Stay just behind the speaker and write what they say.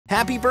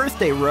Happy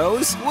birthday,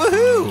 Rose!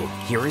 Woohoo!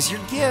 Here is your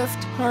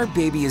gift. Our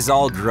baby is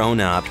all grown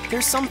up.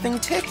 There's something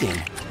ticking.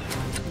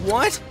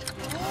 What?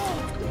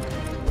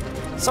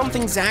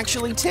 Something's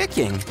actually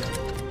ticking.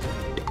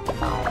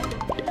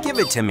 Give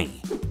it to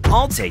me.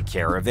 I'll take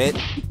care of it.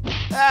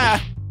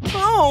 Ah!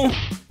 Oh!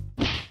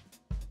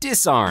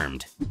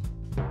 Disarmed.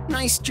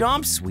 Nice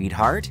job,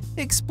 sweetheart.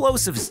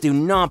 Explosives do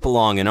not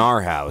belong in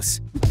our house.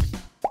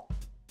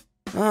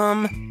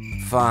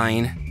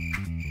 Fine.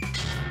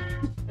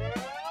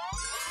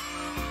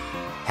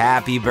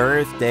 Happy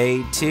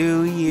birthday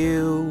to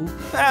you.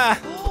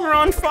 Ah, we're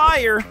on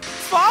fire.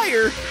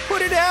 Fire,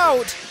 put it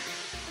out.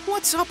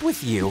 What's up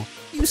with you?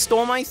 You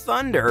stole my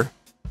thunder.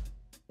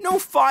 No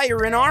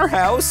fire in our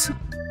house.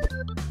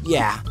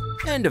 Yeah,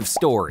 end of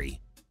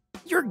story.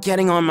 You're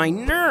getting on my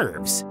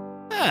nerves.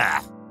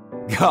 Ah,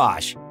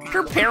 gosh,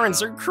 her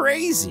parents are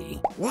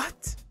crazy.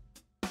 What?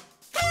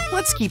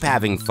 Let's keep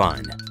having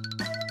fun.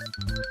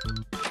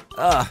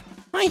 I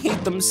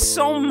hate them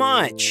so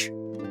much.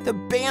 The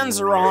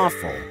bands are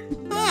awful.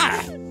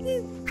 Ah,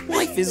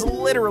 life is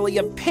literally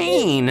a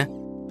pain.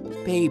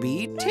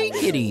 Baby,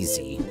 take it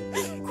easy.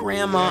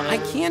 Grandma, I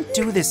can't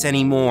do this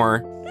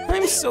anymore.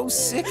 I'm so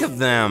sick of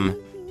them.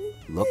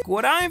 Look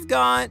what I've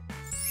got.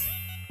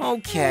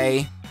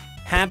 Okay,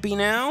 happy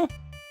now?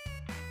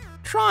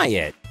 Try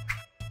it.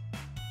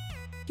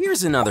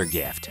 Here's another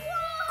gift.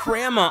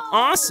 Grandma,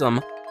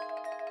 awesome.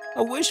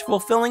 A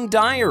wish-fulfilling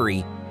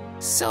diary.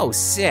 So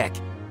sick.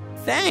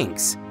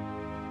 Thanks.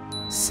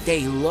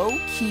 Stay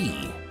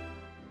low-key.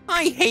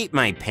 I hate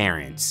my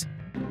parents.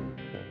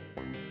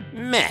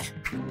 Meh.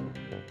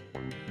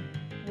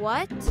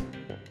 What?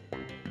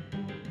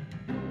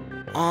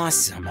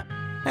 Awesome.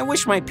 I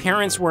wish my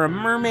parents were a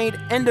mermaid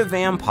and a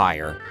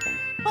vampire.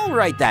 I'll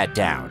write that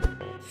down.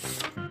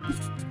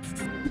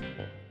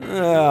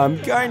 I'm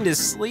kinda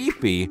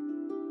sleepy.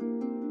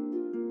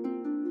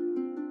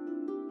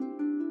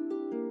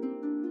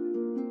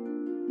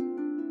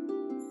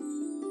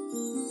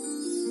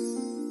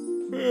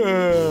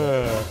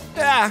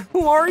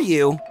 Who are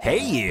you? Hey,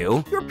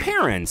 you. Your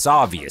parents,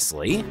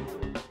 obviously.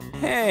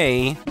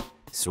 Hey,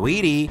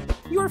 sweetie,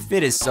 your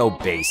fit is so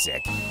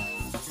basic.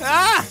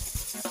 Ah!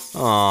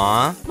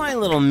 Aw, my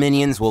little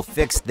minions will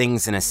fix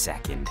things in a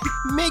second.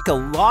 Make a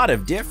lot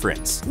of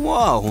difference.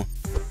 Whoa,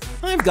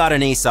 I've got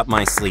an ace up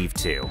my sleeve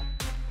too.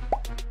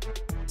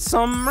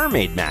 Some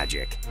mermaid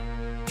magic.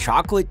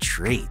 Chocolate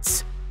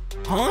treats.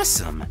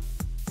 Awesome.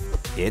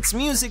 It's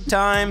music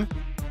time.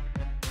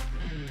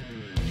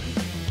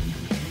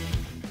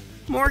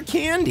 More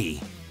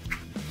candy.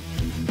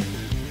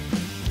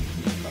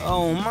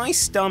 Oh, my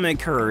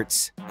stomach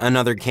hurts.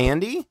 Another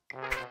candy?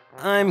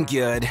 I'm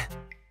good.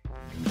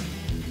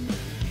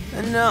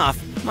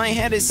 Enough, my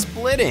head is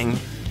splitting.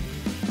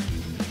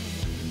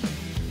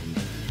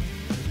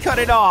 Cut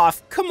it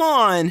off, come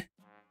on.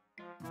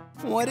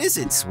 What is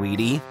it,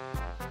 sweetie?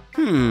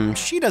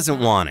 She doesn't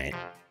want it.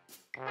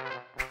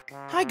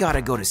 I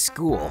gotta go to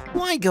school.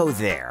 Why go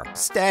there?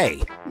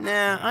 Stay.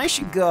 Nah, I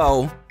should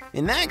go.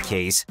 In that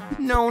case,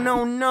 no,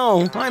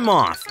 I'm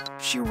off.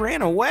 She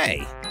ran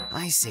away.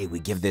 I say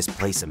we give this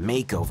place a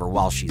makeover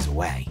while she's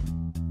away.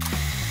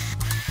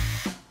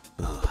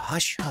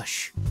 Hush,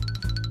 hush.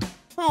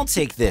 I'll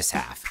take this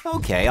half.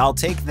 Okay, I'll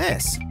take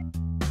this.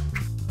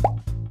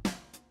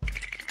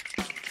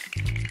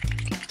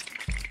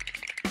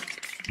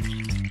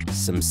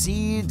 Some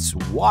seeds,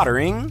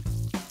 watering.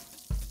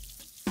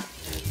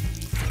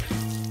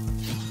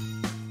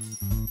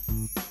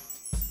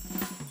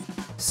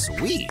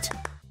 Sweet.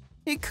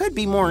 It could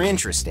be more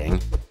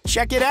interesting.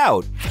 Check it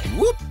out.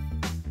 Whoop!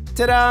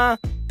 Ta-da!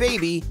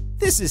 Baby,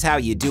 this is how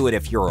you do it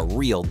if you're a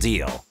real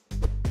deal.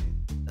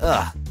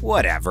 Ugh,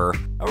 whatever.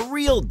 A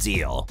real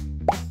deal.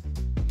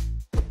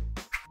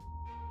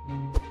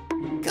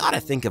 Gotta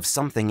think of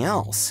something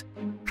else.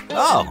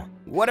 Oh,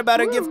 what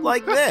about a gift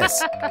like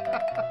this?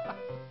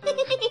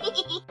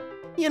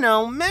 You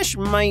know, mesh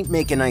might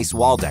make a nice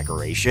wall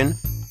decoration.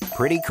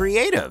 Pretty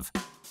creative.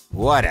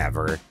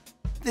 Whatever.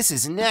 This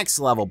is next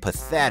level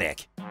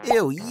pathetic.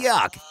 Ew,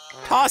 yuck.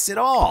 Toss it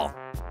all.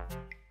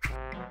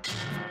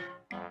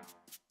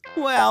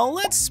 Well,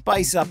 let's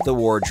spice up the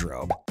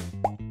wardrobe.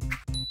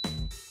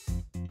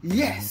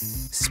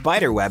 Yes!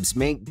 Spiderwebs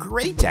make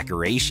great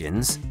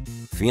decorations.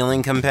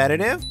 Feeling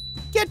competitive?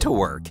 Get to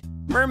work.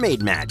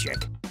 Mermaid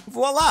magic.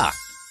 Voila!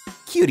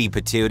 Cutie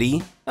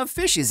patootie. A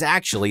fish is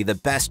actually the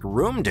best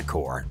room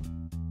decor.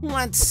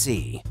 Let's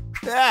see.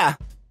 Ah,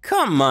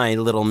 come my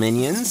little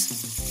minions.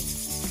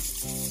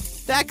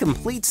 That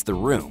completes the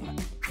room.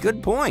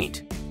 Good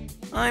point.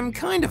 I'm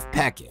kind of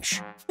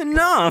peckish.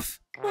 Enough!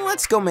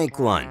 Let's go make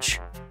lunch.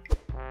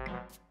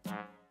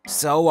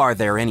 So, are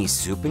there any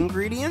soup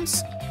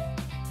ingredients?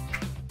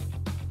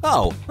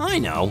 Oh, I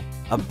know.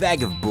 A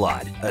bag of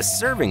blood, a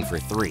serving for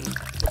 3.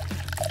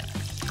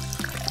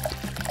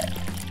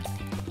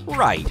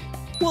 Right,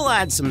 we'll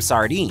add some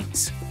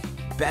sardines.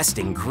 Best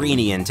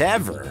ingredient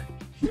ever.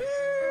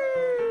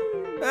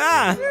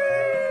 Ah!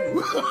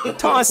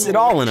 Toss it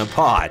all in a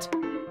pot.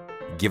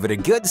 Give it a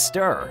good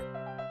stir.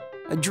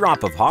 A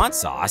drop of hot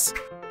sauce.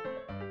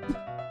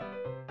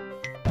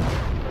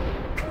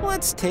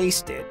 Let's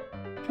taste it.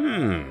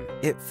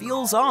 It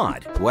feels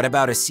odd. What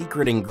about a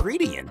secret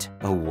ingredient?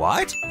 A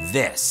what?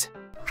 This.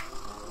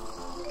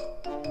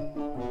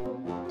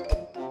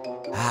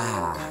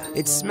 Ah,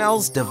 it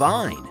smells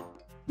divine.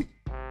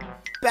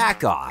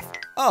 Back off.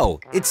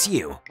 Oh, it's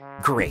you.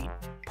 Great.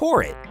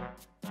 Pour it.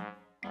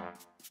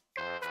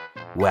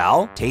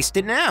 Well, taste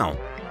it now.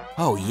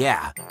 Oh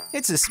yeah,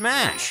 it's a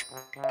smash.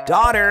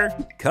 Daughter,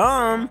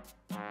 come.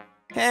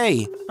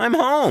 Hey, I'm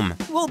home.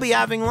 We'll be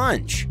having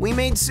lunch. We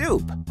made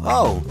soup.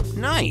 Oh,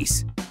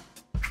 nice.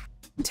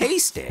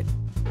 Taste it.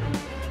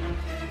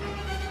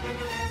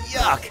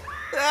 Yuck.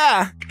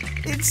 Ah,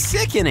 it's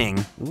sickening.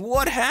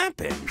 What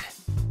happened?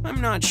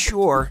 I'm not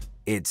sure.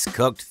 It's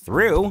cooked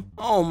through.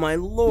 Oh my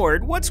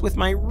lord, what's with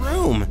my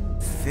room?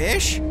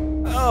 Fish?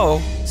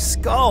 Oh,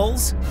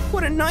 skulls.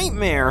 What a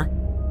nightmare.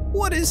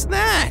 What is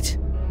that?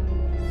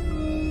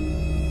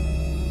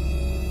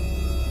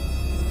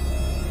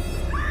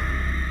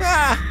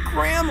 Ah,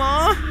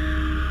 Grandma!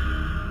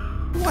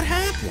 What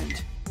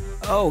happened?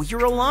 Oh,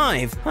 you're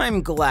alive.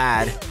 I'm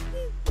glad.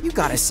 You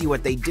gotta see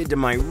what they did to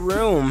my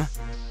room.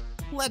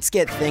 Let's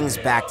get things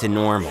back to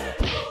normal.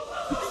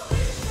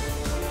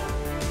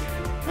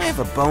 I have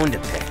a bone to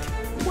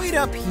pick. Wait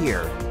up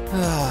here.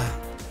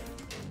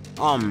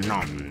 Nom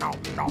nom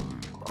nom.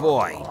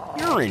 Boy,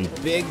 you're in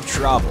big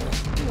trouble.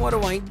 What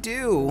do I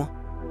do?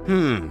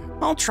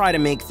 I'll try to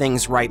make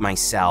things right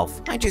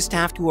myself. I just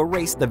have to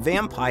erase the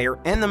vampire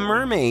and the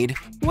mermaid.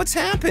 What's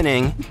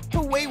happening?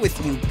 Away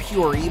with you,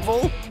 pure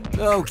evil.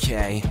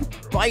 Okay,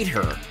 bite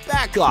her.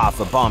 Back off,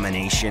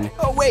 abomination.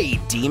 Away,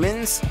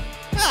 demons.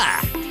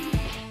 Ah,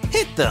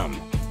 hit them.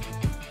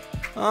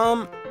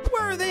 Where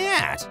are they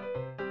at?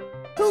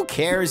 Who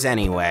cares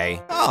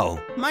anyway?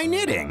 Oh, my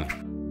knitting.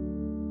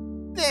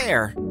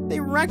 There,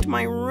 they wrecked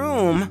my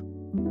room.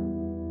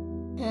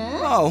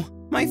 Oh,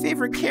 my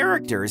favorite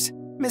characters,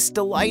 Miss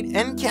Delight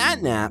and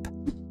Catnap.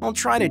 I'll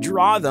try to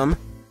draw them.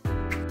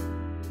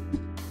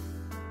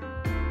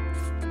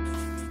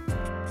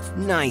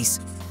 Nice,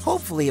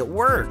 hopefully it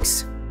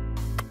works.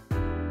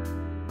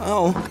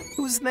 Oh,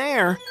 who's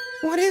there?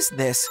 What is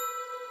this?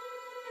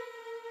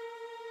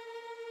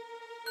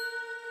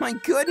 My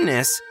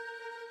goodness.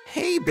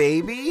 Hey,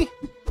 baby.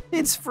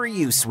 It's for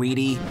you,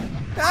 sweetie.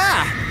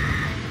 Ah!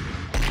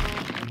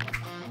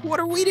 What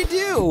are we to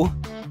do?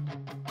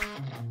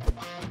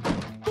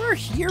 We're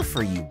here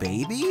for you,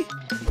 baby.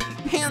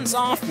 Hands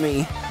off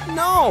me.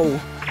 No!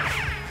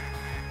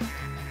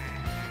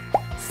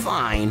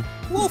 Fine,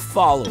 we'll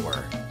follow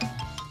her.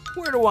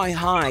 Where do I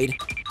hide?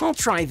 I'll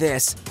try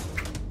this.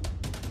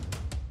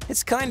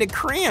 It's kinda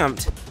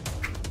cramped.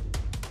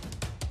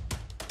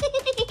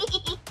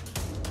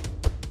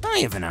 I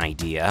have an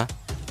idea.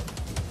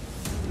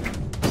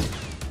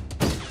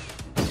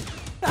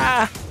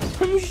 Ah,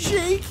 I'm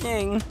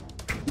shaking.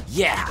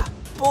 Yeah,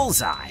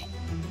 bullseye.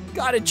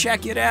 Gotta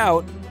check it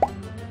out.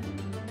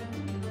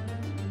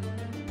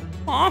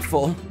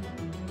 Awful.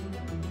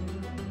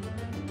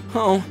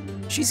 Oh,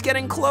 she's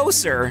getting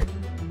closer.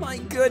 My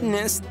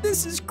goodness,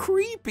 this is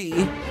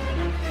creepy.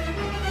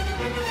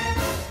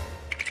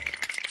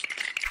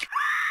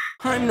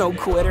 I'm no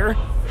quitter.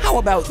 How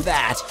about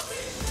that?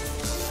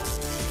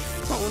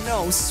 Oh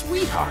no,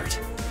 sweetheart.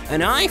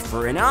 An eye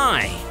for an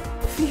eye.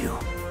 Phew,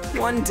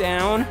 one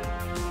down.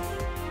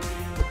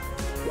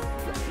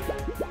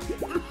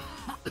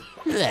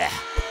 Blech.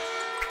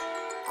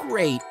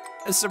 Great,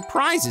 a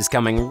surprise is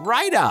coming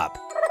right up.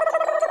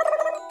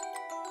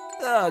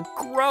 Ugh,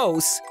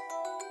 gross.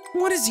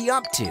 What is he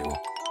up to?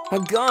 A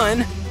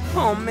gun?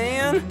 Oh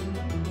man.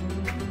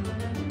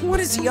 What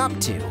is he up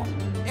to?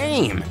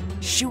 Aim,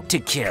 shoot to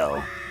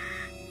kill.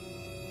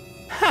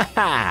 Ha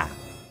ha.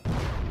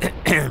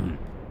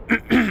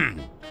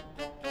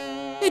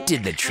 It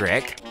did the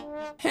trick.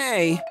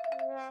 Hey.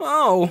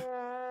 Oh,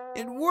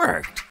 it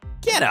worked.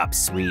 Get up,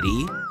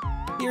 sweetie.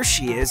 Here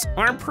she is,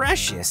 our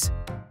precious.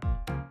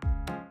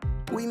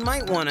 We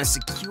might want to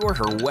secure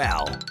her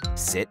well.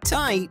 Sit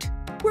tight.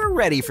 We're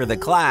ready for the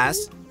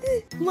class.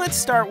 Let's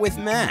start with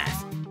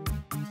math.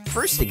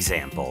 First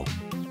example.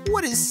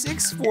 What is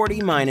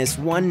 640 minus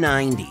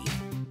 190?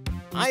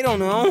 I don't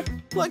know.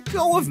 Let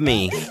go of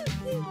me.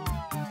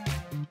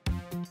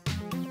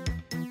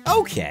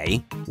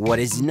 Okay, what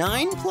is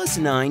 9 plus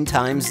 9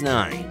 times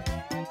 9?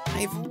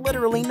 I've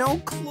literally no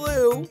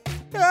clue.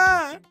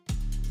 Ah!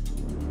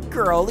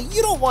 Girl,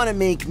 you don't want to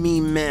make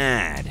me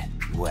mad.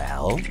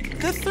 Well,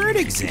 the third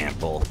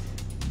example.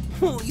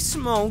 Holy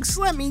smokes,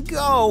 let me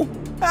go.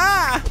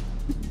 Ah!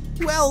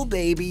 Well,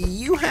 baby,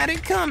 you had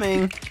it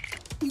coming.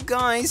 You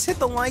guys hit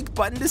the like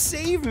button to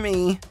save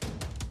me.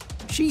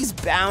 She's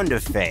bound to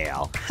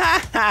fail.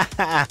 Ha ha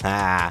ha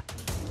ha.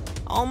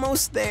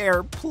 Almost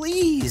there,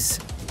 please.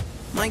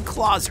 My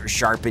claws are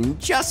sharpened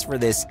just for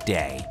this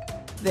day.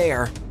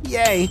 There,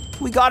 yay,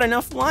 we got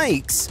enough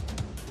likes.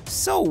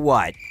 So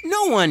what?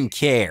 No one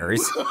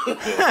cares.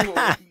 Ha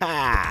ha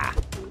ha.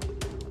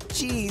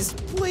 Jeez,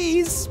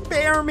 please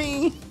spare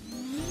me.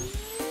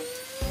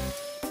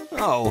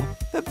 Oh,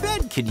 the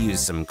bed could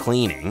use some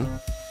cleaning.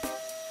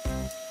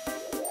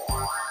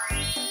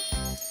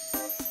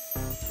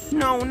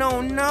 No,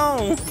 no,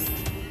 no.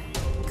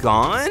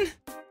 Gone?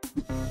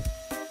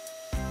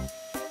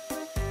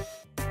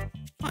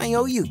 I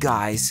owe you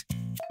guys.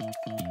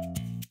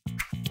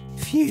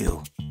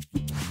 Phew.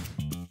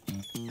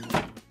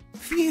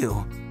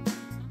 Phew.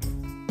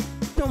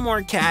 No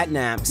more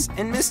catnaps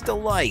and missed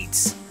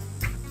delights.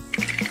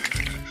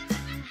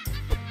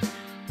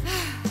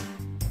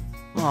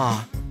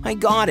 Aw, I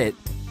got it.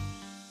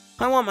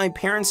 I want my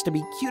parents to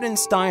be cute and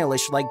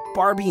stylish like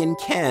Barbie and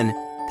Ken.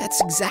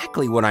 That's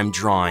exactly what I'm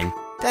drawing.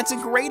 That's a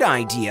great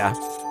idea.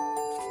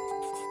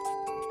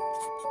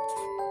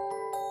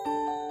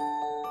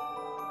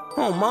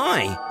 Oh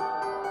my.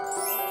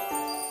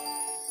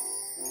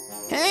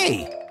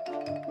 Hey.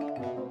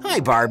 Hi,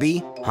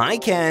 Barbie. Hi,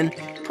 Ken.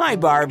 Hi,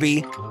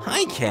 Barbie.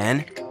 Hi,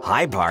 Ken.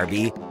 Hi,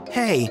 Barbie.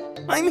 Hey,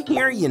 I'm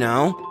here, you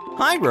know.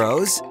 Hi,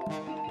 Rose.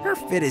 Her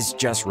fit is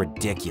just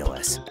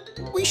ridiculous.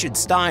 We should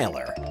style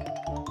her.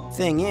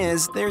 Thing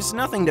is, there's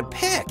nothing to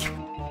pick.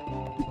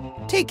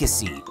 Take a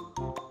seat.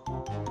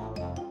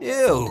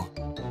 Ew.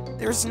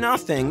 There's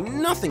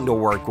nothing to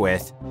work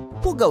with.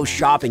 We'll go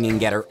shopping and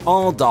get her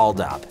all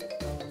dolled up.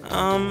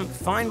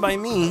 Fine by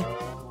me.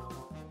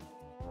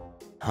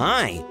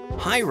 Hi.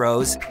 Hi,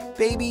 Rose.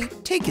 Baby,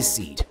 take a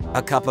seat.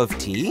 A cup of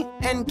tea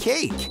and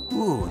cake.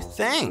 Ooh,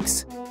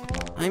 thanks.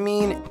 I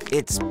mean,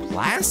 it's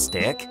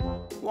plastic.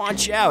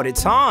 Watch out,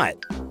 it's hot.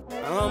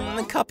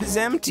 The cup is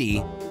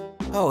empty.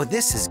 Oh,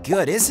 this is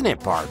good, isn't it,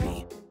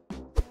 Barbie?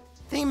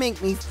 They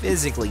make me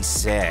physically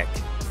sick.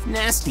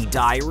 Nasty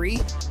diary.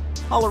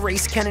 I'll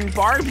erase Ken and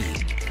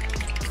Barbie.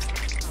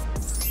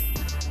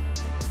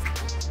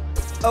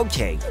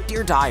 Okay,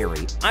 dear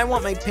diary, I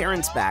want my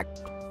parents back.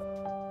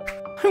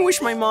 I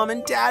wish my mom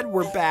and dad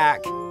were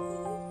back.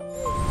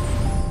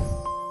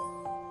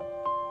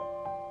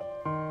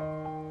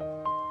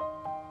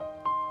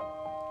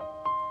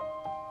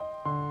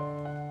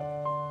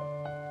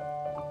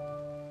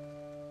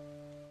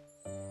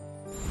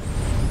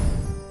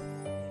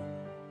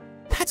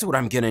 That's what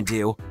I'm gonna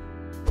do.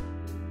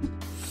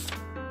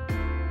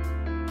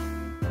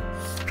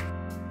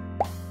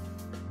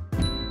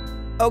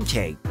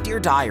 Okay, dear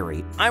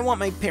diary, I want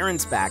my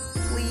parents back,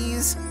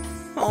 please.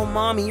 Oh,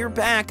 Mommy, you're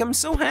back. I'm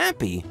so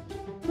happy.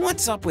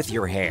 What's up with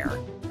your hair?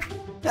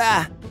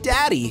 Ah,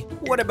 Daddy,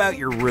 what about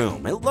your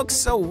room? It looks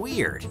so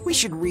weird. We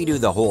should redo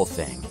the whole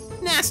thing.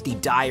 Nasty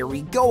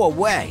diary, go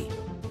away.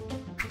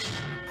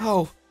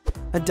 Oh,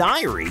 a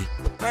diary?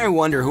 I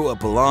wonder who it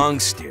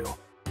belongs to.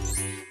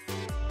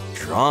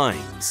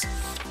 Drawings.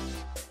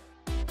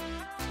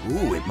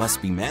 Ooh, it must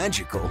be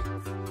magical.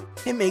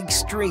 It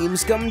makes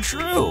dreams come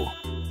true.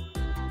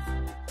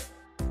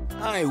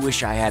 I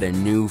wish I had a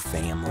new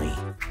family.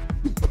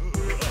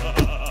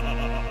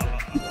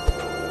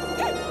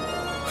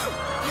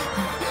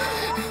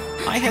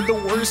 I had the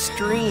worst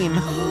dream.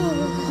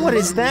 What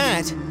is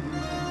that?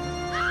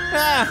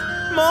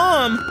 Ah,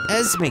 Mom!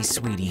 Esme,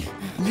 sweetie,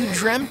 you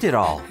dreamt it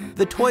all.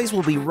 The toys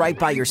will be right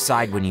by your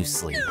side when you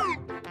sleep.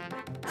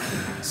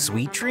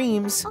 Sweet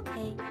dreams.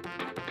 Okay.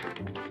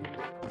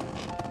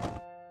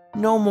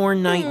 No more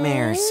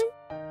nightmares.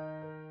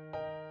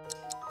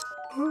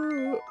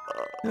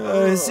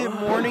 Is it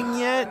morning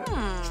yet?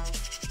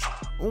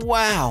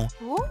 Wow.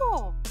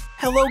 Oh.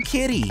 Hello,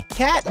 kitty.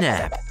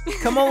 Catnap.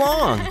 Come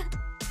along.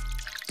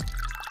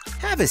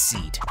 Have a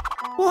seat.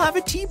 We'll have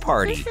a tea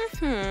party.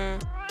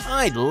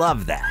 I'd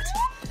love that.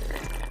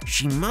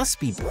 She must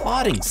be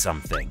plotting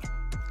something.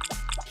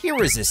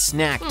 Here is a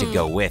snack to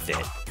go with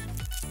it.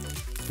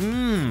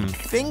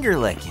 Finger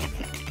licking.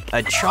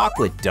 A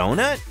chocolate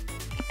donut?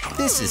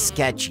 This is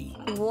sketchy.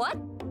 What?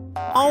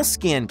 I'll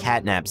scan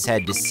Catnap's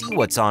head to see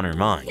what's on her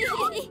mind.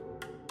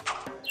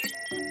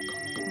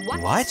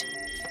 What?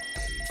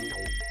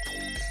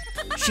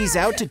 She's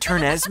out to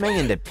turn Esme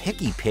into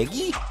Picky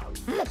Piggy?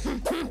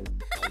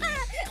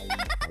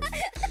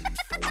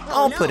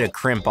 I'll put a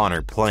crimp on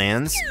her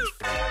plans.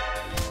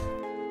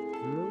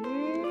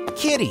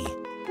 Kitty,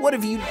 what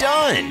have you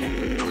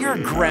done? You're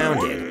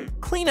grounded.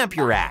 Clean up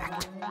your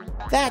act.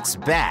 That's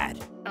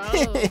bad.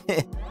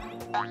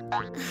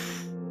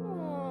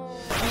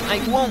 I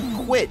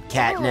won't quit,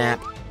 Catnap.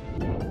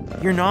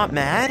 You're not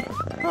mad?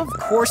 Of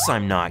course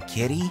I'm not,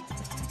 kitty.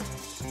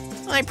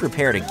 I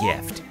prepared a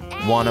gift.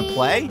 Wanna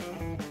play?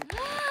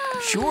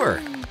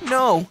 Sure.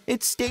 No,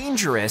 it's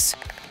dangerous.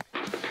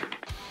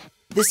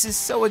 This is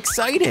so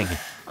exciting.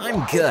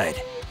 I'm good.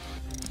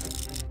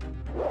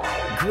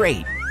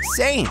 Great.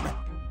 Same.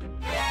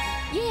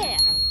 Yeah.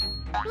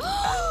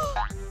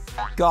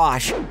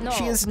 Gosh,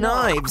 she has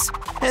knives.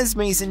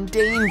 Esme's in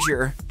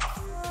danger.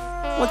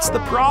 What's the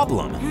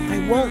problem?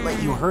 I won't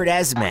let you hurt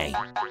Esme.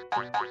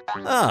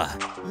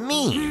 Ugh,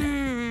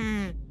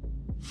 mean.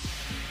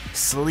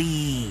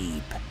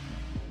 Sleep.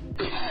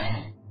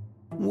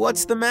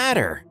 What's the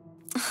matter?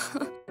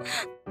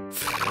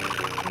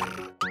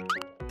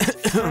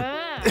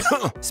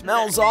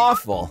 Smells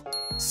awful.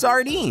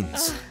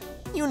 Sardines.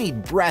 You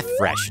need breath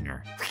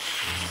freshener.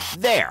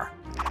 There.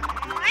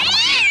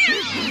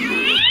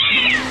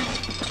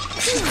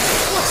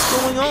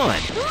 What's going on?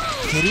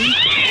 Kitty?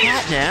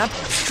 Catnap?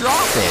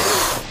 Drop it.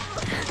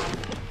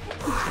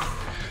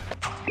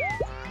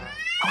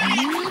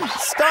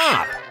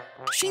 Stop!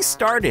 She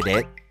started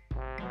it.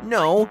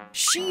 No,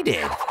 she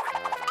did.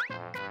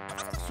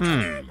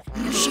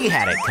 She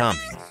had it coming.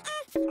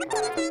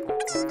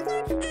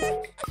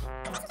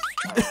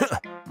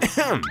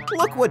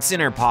 Look what's in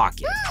her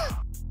pocket.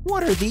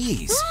 What are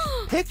these?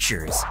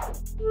 Pictures.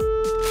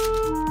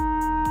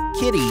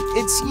 Kitty,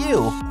 it's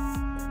you.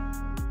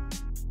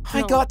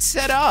 I got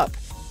set up.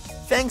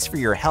 Thanks for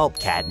your help,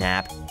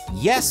 Catnap.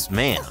 Yes,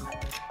 ma'am.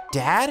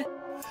 Dad?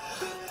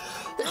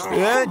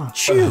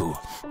 Achoo.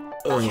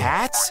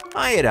 Cats?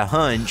 I had a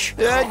hunch.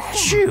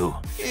 Achoo.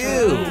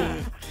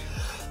 Ew.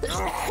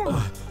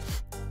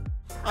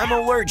 I'm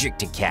allergic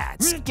to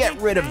cats. Get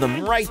rid of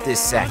them right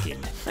this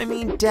second. I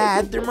mean,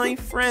 Dad, they're my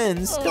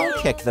friends. Don't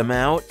kick them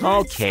out.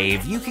 I'll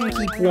cave. You can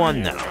keep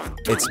one, though.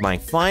 It's my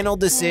final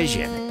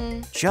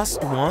decision.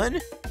 Just one?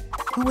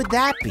 Who would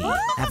that be?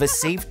 Have a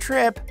safe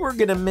trip. We're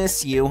gonna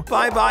miss you.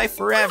 Bye-bye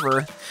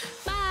forever.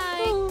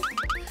 Bye.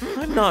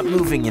 I'm not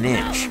moving an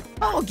inch.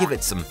 I'll give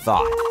it some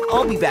thought.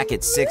 I'll be back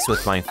at 6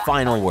 with my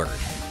final word.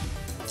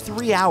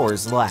 3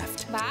 hours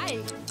left.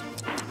 Bye.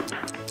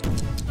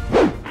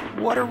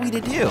 What are we to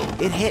do?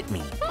 It hit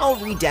me. I'll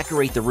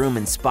redecorate the room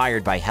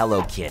inspired by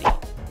Hello Kitty.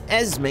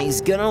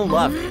 Esme's gonna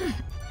love it.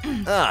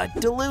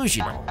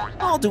 Delusional.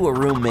 I'll do a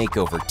room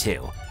makeover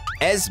too.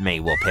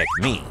 Esme will pick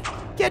me.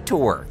 Get to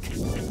work.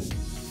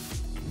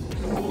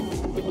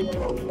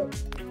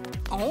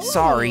 Oh.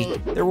 Sorry,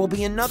 there will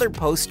be another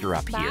poster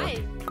up here.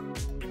 Bye.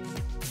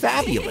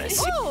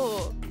 Fabulous.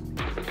 Oh.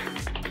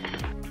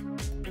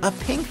 A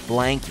pink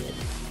blanket.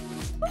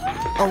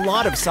 A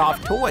lot of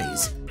soft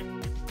toys.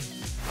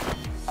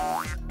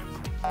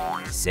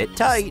 Sit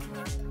tight.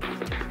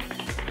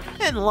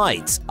 And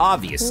lights,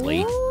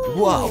 obviously. Ooh.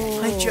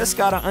 Whoa, I just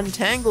gotta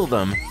untangle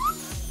them.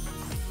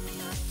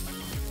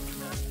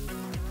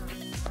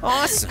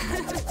 Awesome.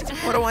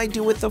 What do I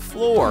do with the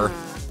floor?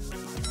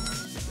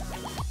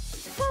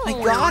 I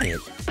got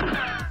it.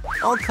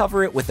 I'll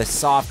cover it with a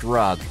soft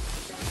rug.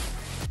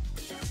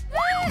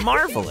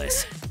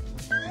 Marvelous.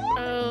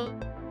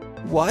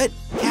 What?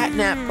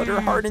 Catnap put her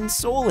heart and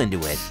soul into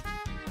it.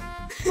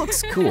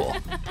 Looks cool.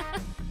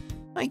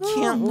 I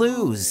can't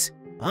lose.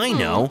 I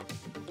know.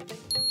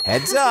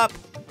 Heads up.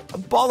 A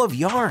ball of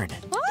yarn.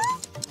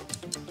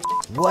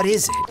 What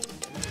is it?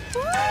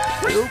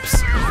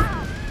 Oops.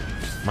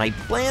 My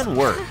plan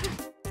worked.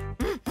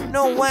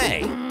 No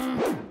way.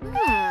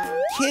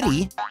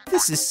 Kitty,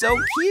 this is so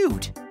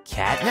cute.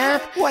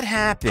 Catnap, what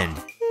happened?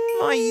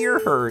 My ear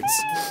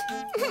hurts.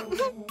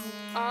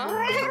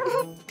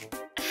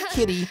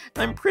 Kitty,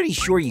 I'm pretty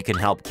sure you can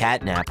help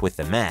Catnap with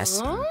the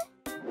mess.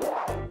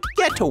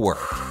 Get to work.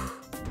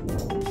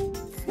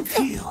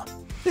 Phew,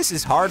 this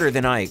is harder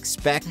than I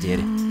expected.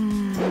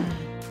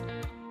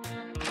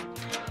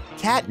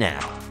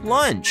 Catnap,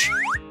 lunch.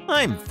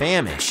 I'm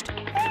famished.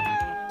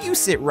 You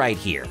sit right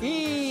here.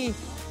 I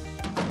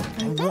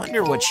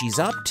wonder what she's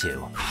up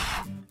to.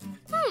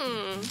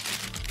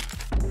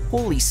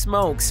 Holy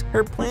smokes,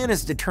 her plan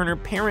is to turn her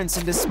parents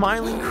into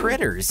smiling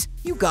critters.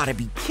 You gotta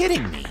be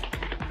kidding me.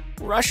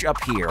 Rush up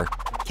here.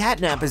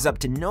 Catnap is up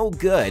to no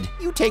good.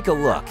 You take a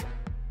look.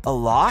 A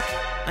lock?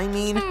 I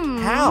mean,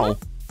 how?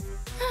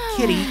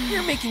 Kitty,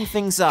 you're making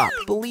things up.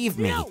 Believe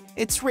me,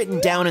 it's written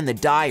down in the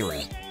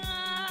diary.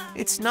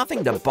 It's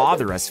nothing to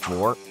bother us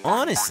for,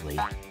 honestly.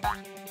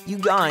 You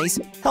guys,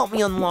 help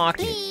me unlock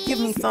it. Give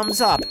me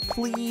thumbs up,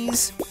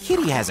 please.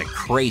 Kitty has a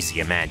crazy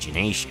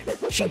imagination.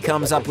 She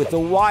comes up with the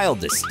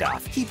wildest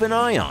stuff. Keep an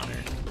eye on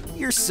her.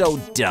 You're so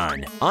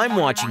done. I'm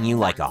watching you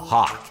like a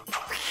hawk.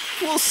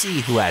 We'll see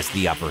who has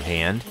the upper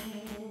hand.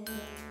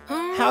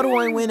 How do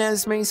I win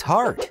Esme's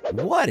heart?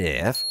 What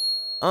if?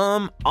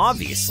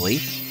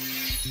 Obviously.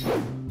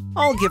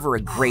 I'll give her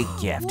a great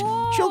gift.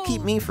 She'll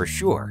keep me for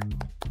sure.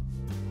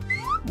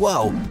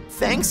 Whoa,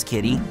 thanks,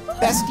 Kitty.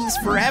 Besties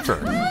forever.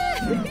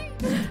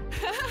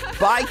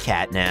 Bye,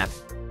 Catnap.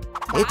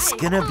 It's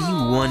gonna be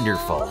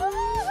wonderful.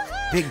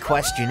 Big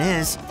question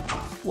is,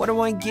 what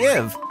do I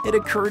give? It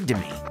occurred to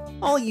me.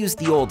 I'll use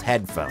the old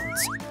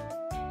headphones.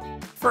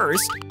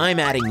 First, I'm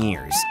adding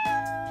ears.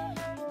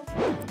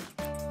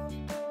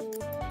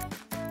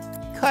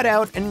 Cut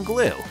out and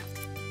glue.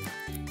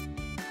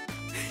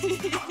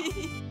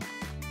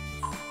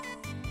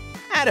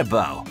 Add a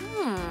bow.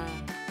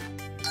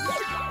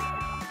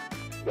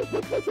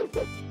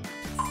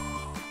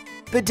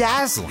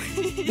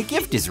 Bedazzling! The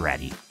gift is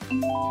ready.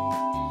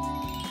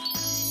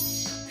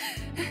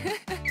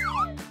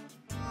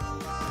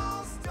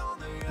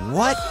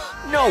 What?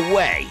 No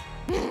way!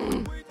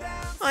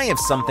 I have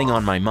something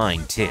on my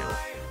mind too.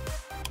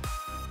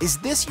 Is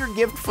this your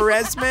gift for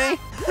Esme?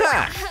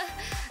 Ha!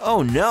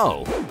 Oh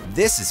no,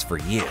 this is for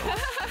you.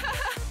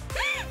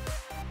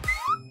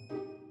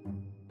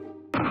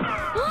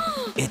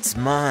 It's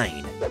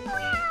mine.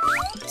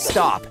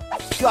 Stop.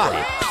 Got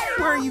it.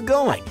 Where are you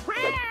going?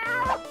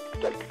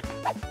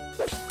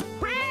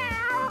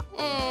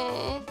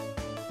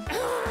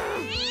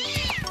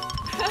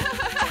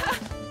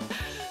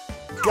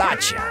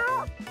 Gotcha.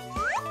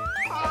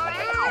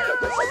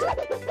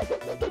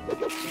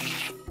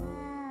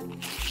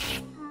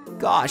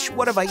 Gosh,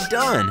 what have I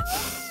done?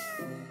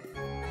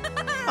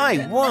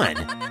 I won.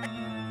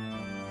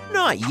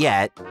 Not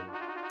yet.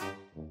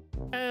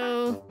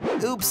 Oh.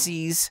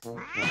 Oopsies.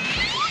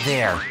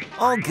 There,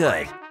 all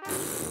good.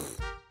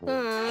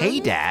 Hey,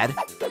 Dad.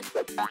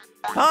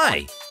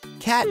 Hi.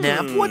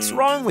 Catnap, what's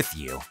wrong with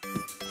you?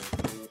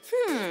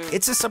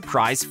 It's a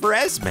surprise for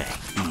Esme.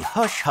 Be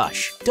hush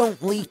hush,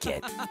 don't leak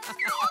it.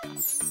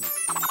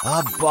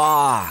 A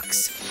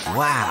box.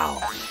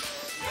 Wow.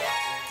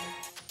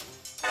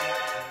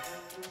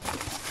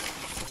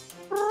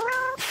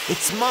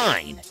 It's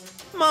mine.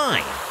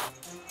 Mine.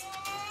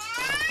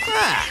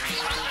 Ah.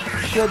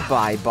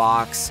 Goodbye,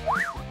 box.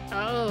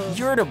 Oh.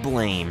 You're to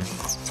blame.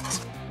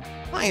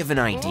 I have an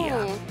idea.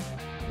 Oh.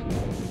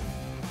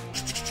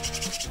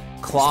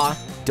 Claw,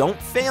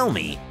 don't fail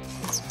me.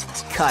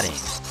 Cutting.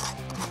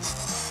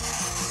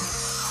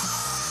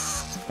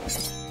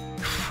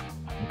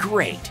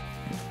 Great.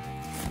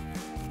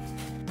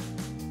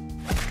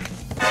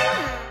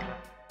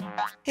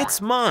 It's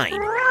mine.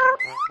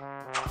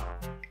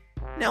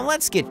 Now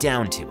let's get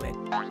down to it.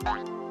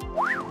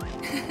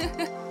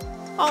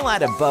 I'll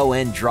add a bow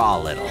and draw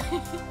a little.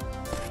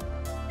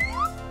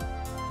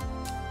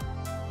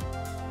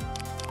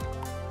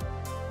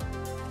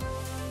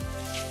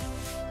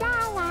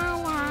 La la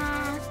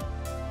la.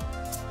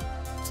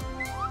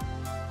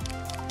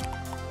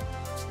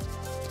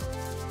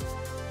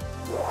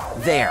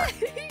 There.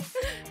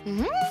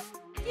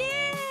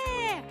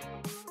 Yeah.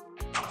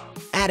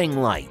 Adding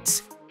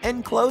lights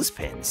and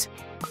clothespins.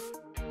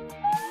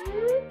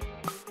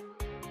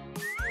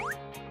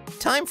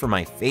 Time for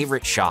my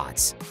favorite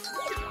shots.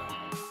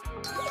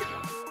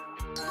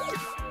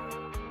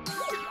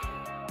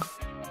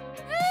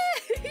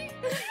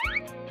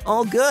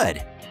 All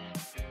good.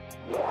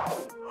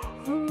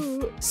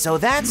 So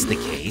that's the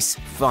case.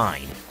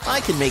 Fine. I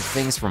can make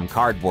things from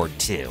cardboard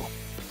too.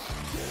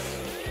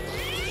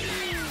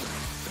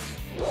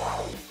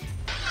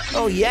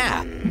 Oh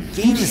yeah,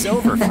 game is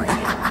over for you.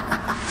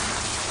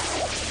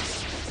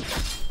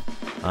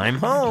 I'm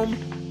home.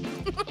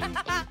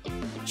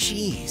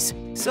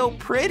 Jeez, so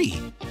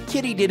pretty.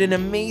 Kitty did an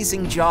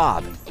amazing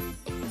job.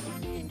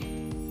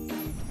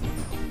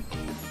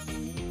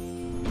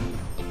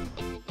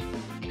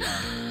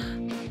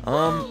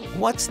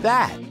 What's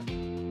that?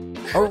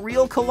 A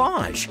real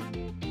collage.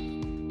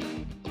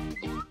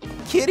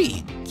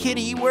 Kitty,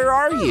 Kitty, where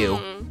are you?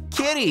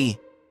 Kitty,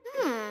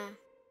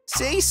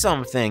 say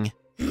something.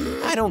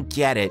 I don't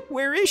get it.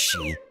 Where is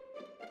she?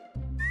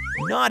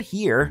 Not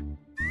here.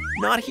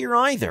 Not here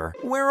either.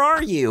 Where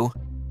are you?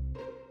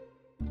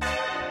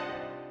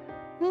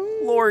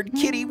 Lord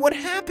Kitty, what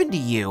happened to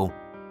you?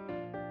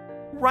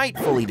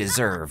 Rightfully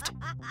deserved.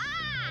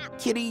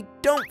 Kitty,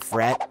 don't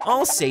fret.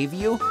 I'll save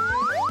you.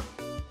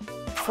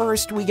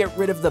 First, we get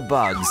rid of the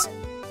bugs.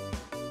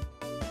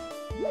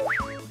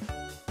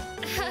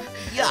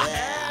 Yuck!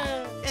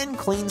 And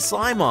clean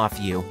slime off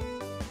you.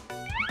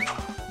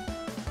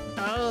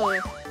 Oh.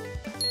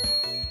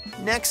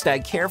 Next, I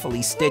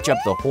carefully stitch up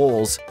the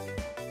holes.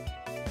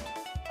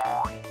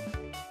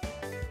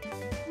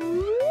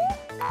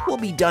 We'll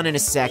be done in a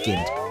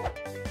second.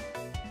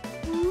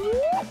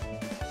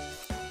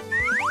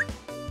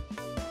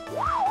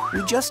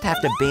 We just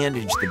have to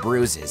bandage the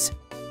bruises.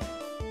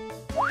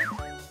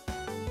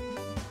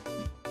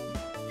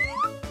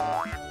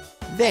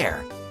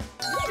 There.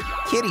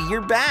 Kitty,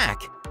 you're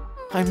back.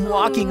 I'm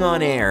walking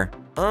on air.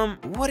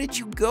 What did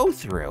you go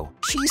through?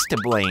 She's to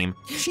blame.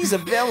 She's a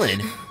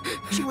villain.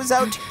 She was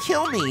out to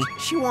kill me.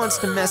 She wants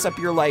to mess up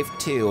your life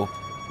too.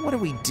 What do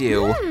we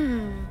do?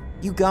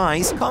 You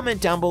guys, comment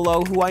down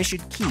below who I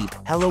should keep,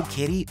 Hello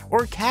Kitty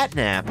or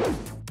Catnap.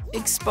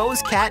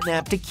 Expose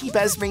Catnap to keep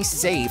Esme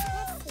safe,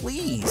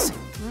 please.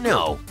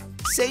 No,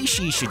 say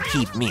she should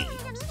keep me.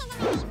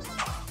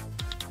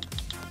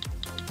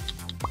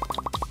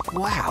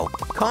 Wow,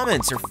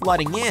 comments are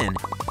flooding in.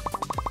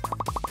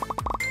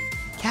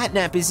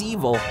 Catnap is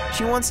evil.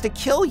 She wants to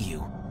kill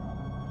you.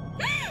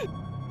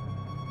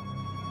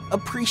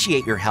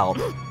 Appreciate your help.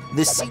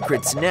 The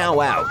secret's now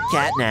out,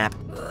 Catnap.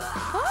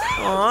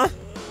 Aw,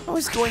 I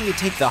was going to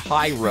take the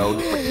high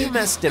road, but you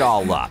messed it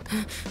all up.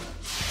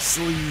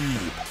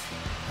 Sleep.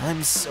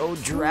 I'm so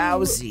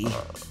drowsy.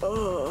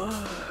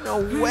 No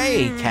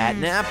way,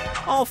 Catnap.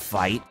 I'll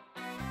fight.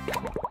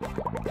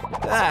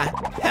 Ah,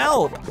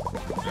 help!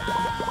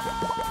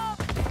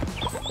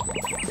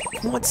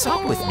 What's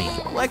up with me?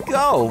 Let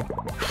go!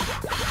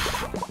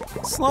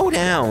 Slow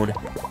down.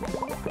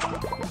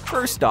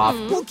 First off,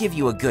 we'll give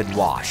you a good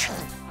wash.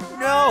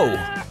 No!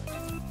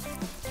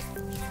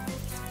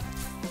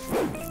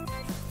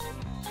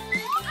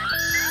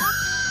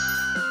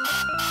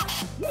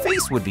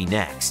 Face would be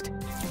next.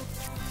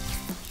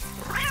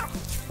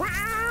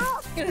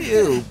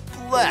 Ew,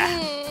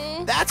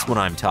 bleh. That's what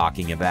I'm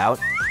talking about.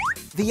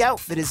 The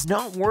outfit is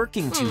not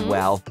working too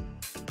well.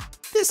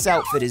 This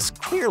outfit is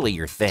clearly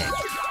your thing.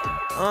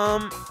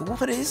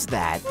 What is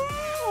that?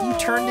 You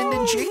turned into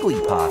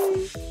Jigglypuff.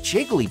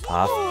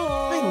 Jigglypuff?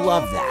 I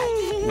love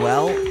that.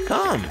 Well,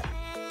 come.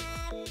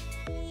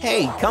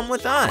 Hey, come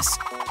with us.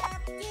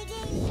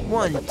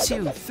 1,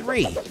 2,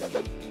 3.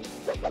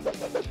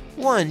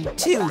 1,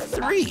 2,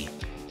 3.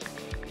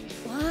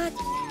 What?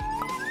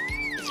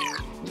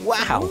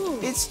 Wow,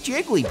 it's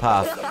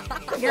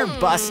Jigglypuff. You're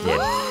busted.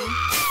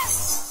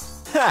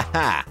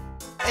 Haha.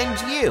 And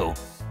you?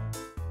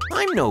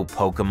 I'm no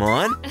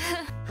Pokemon.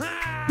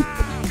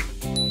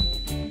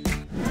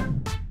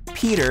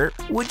 Peter,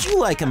 would you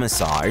like a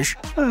massage?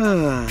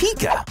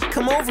 Pika,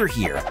 come over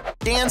here.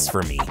 Dance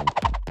for me.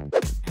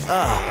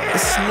 A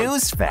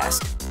snooze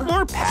fest.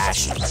 More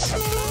passion.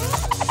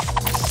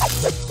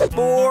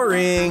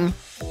 Boring.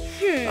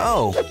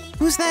 Oh,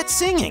 who's that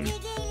singing?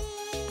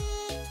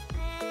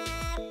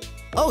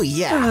 Oh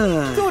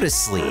yeah, go to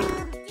sleep.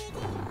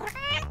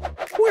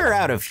 We're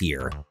out of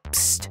here.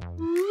 Psst.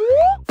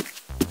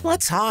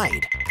 Let's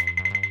hide.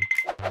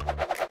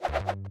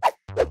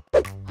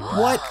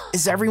 What?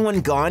 Is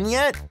everyone gone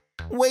yet?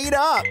 Wait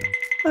up!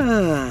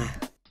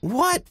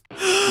 What?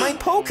 My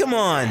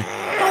Pokemon!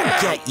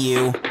 I'll get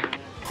you!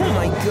 Oh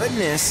my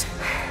goodness!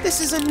 This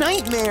is a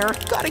nightmare!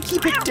 Gotta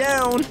keep it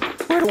down!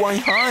 Where do I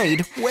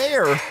hide?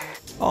 Where?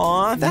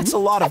 Aw, that's a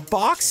lot of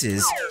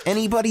boxes.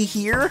 Anybody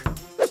here?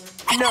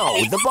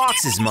 No, the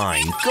box is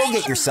mine. Go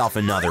get yourself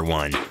another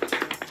one.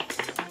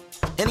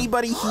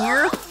 Anybody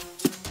here?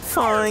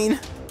 Fine.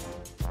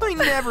 I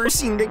never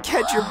seem to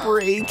catch a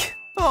break.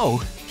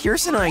 Oh,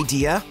 here's an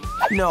idea.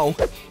 No,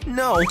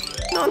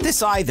 not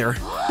this either.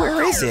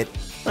 Where is it?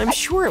 I'm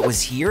sure it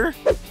was here.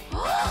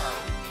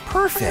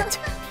 Perfect.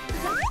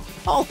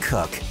 I'll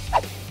cook.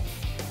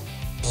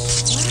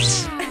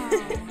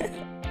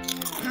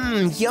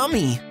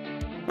 Yummy.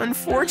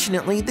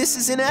 Unfortunately, this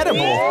is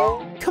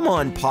inedible. Come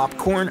on,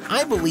 Popcorn,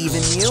 I believe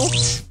in you.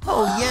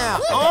 Oh yeah,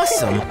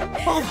 awesome.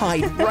 I'll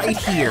hide right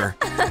here.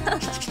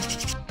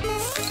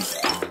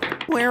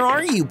 Where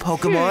are you,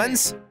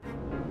 Pokemons?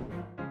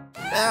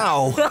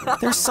 Ow,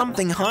 there's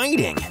something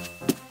hiding.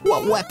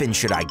 What weapon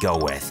should I go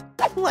with?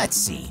 Let's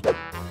see.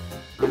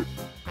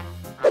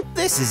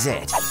 This is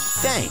it.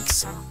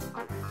 Thanks.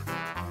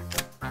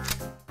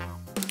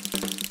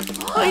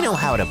 I know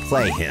how to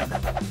play him.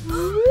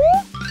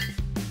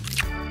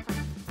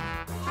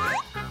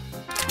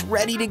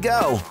 Ready to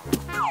go.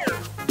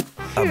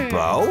 A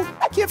bow?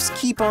 Gifts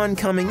keep on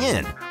coming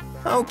in.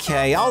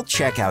 Okay, I'll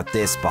check out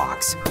this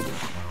box.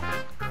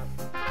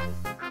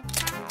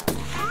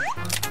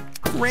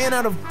 Ran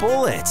out of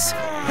bullets.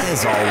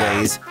 As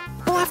always,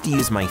 I'll have to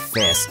use my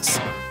fists.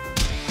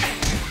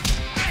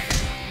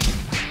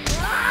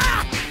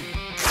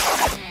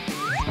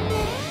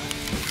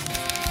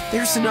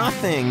 There's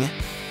nothing.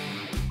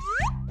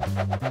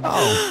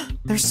 Oh,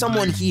 there's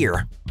someone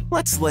here.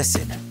 Let's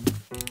listen.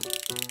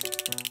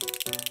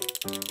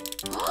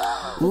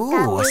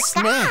 Ooh, a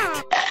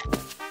snack.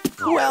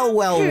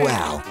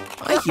 Well.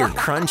 I hear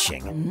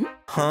crunching.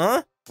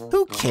 Huh?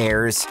 Who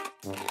cares?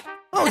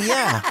 Oh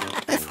yeah,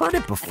 I've heard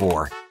it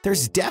before.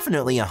 There's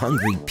definitely a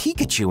hungry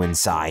Pikachu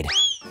inside.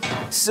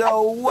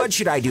 So what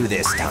should I do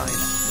this time?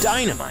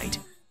 Dynamite.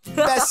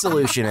 Best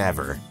solution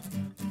ever.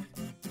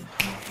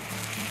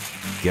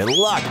 Good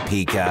luck,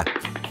 Pika.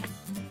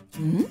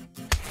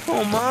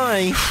 Oh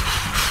my.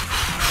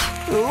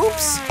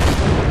 Oops.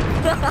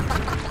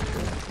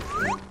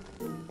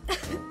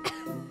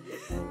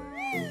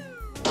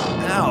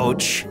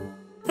 Ouch.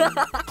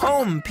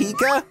 Home,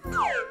 Pika.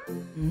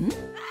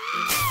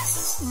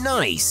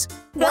 Nice.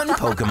 One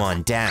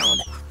Pokemon down.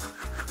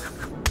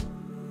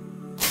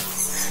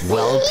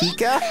 Well,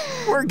 Pika,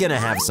 we're gonna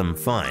have some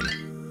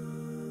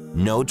fun.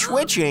 No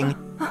twitching.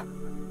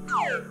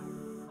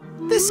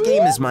 This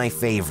game is my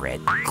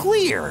favorite.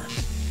 Clear.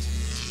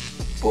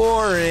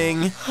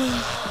 Boring.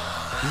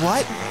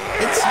 What?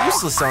 It's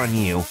useless on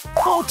you.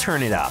 I'll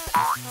turn it up.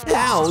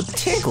 Ow,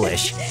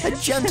 ticklish. A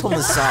gentle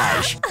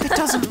massage. It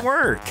doesn't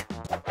work.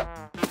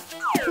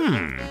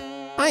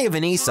 I have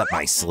an ace up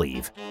my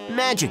sleeve.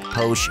 Magic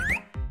potion.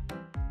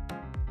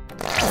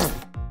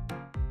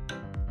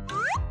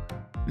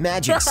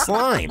 Magic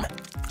slime.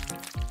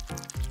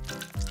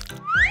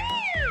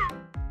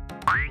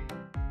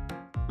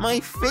 My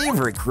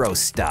favorite gross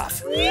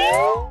stuff.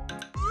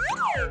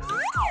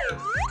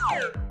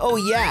 Oh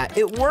yeah,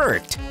 it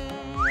worked.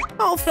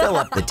 I'll fill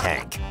up the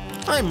tank.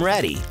 I'm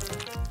ready.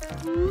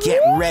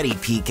 Get ready,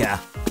 Pika.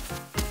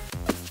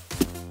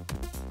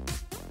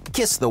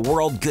 Kiss the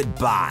world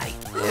goodbye.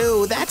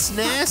 Ew, that's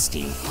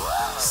nasty.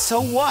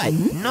 So what?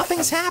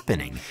 Nothing's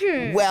happening.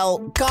 Well,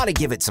 gotta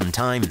give it some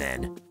time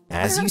then.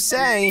 As you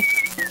say.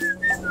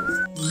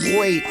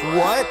 Wait,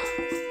 what?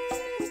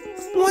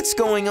 What's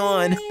going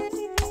on?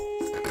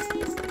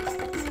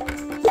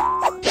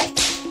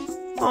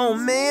 Oh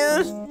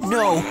man,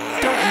 no,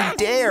 don't you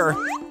dare.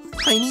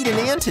 I need an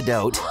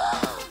antidote.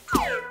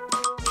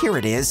 Here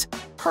it is,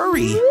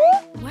 hurry.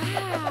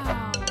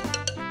 Wow.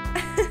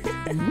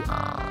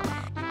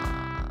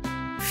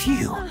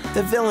 Phew,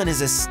 the villain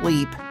is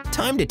asleep.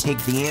 Time to take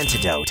the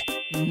antidote.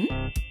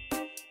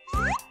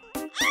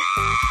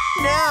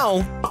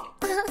 Now!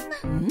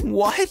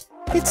 What?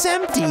 It's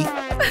empty.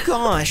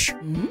 Gosh.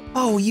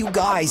 Oh, you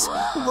guys,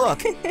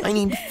 look, I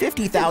need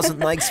 50,000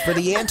 likes for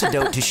the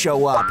antidote to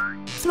show up.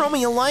 Throw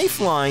me a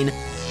lifeline.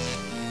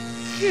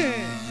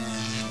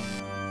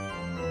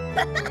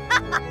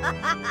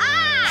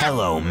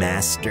 Hello,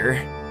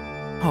 Master.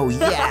 Oh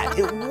yeah,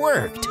 it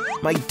worked!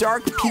 My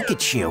Dark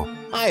Pikachu,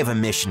 I have a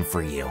mission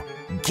for you.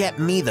 Get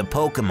me the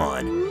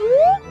Pokemon.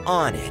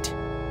 On it.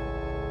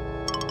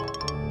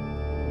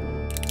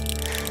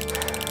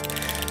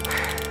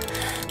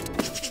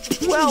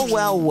 Well,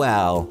 well,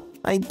 well.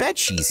 I bet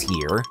she's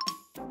here.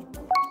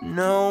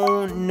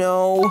 No,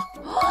 no.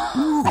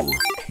 Ooh,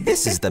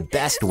 this is the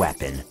best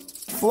weapon.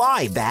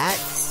 Fly, Bat.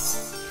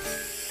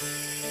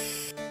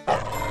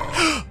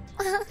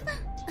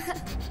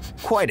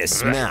 Quite a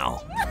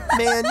smell.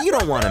 Man, you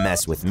don't want to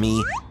mess with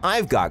me.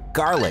 I've got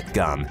garlic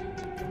gum.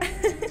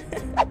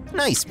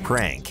 Nice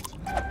prank.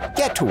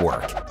 Get to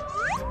work.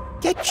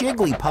 Get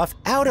Jigglypuff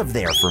out of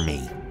there for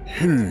me.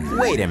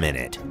 Wait a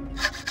minute.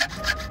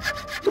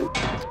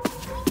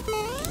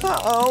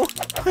 Uh-oh,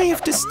 I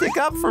have to stick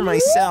up for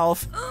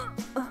myself.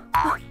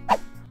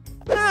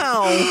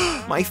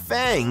 Ow, my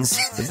fangs.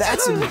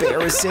 That's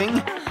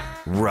embarrassing.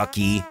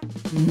 Rookie.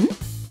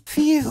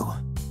 Phew.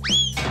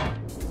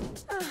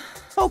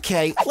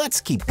 Okay, let's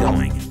keep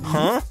going.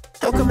 Huh?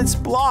 How come it's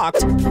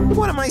blocked?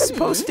 What am I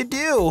supposed to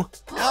do?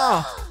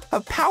 Oh,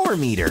 a power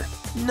meter.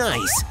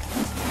 Nice.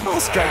 I'll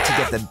strike to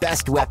get the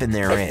best weapon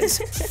there is.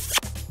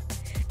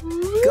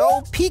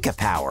 Go Pika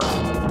Power.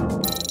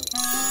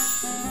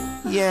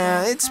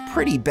 Yeah, it's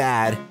pretty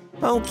bad.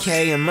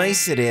 Okay, a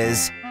mice it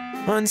is.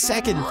 On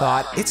second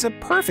thought, it's a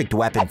perfect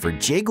weapon for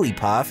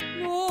Jigglypuff.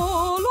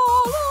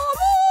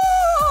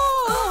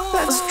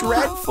 That's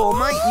dreadful.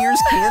 My ears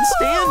can't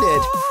stand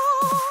it.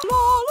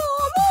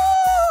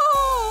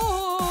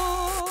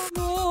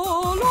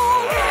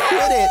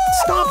 Quit it.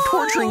 Stop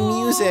torturing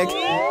music.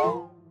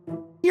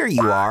 Here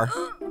you are.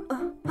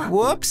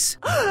 Whoops.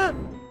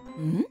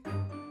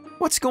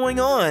 What's going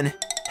on?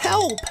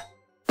 Help!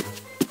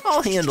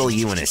 I'll handle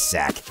you in a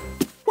sec.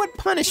 What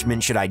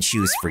punishment should I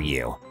choose for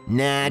you?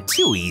 Nah,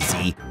 too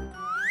easy.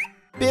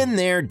 Been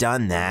there,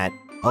 done that.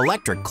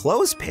 Electric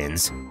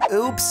clothespins?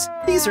 Oops,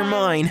 these are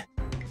mine.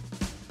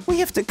 We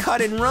have to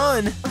cut and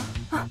run.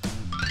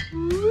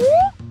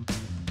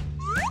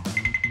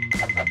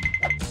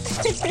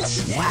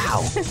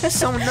 Wow,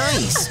 so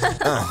nice.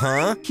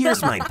 Uh-huh,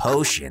 here's my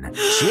potion.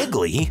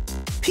 Jiggly?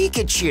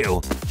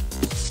 Pikachu!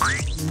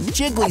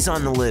 Jiggly's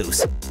on the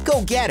loose.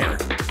 Go get her.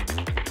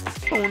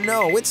 Oh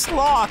no, it's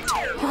locked.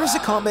 Here's a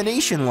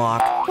combination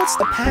lock. What's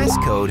the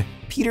passcode?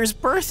 Peter's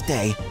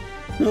birthday.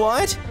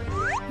 What?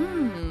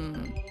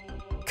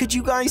 Could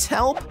you guys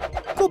help?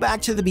 Go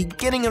back to the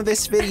beginning of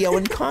this video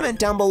and comment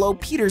down below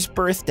Peter's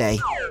birthday.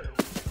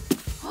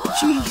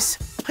 Jeez,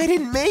 I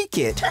didn't make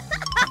it.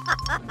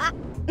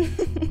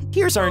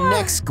 Here's our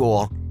next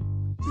goal.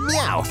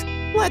 Meowth,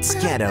 let's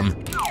get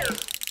him.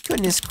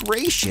 Goodness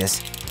gracious,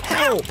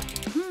 help.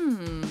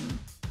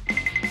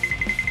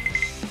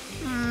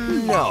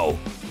 No.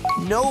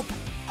 Nope.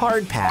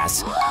 Hard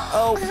pass.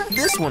 Oh,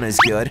 this one is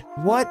good.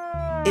 What?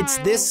 It's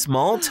this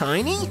small,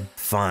 tiny?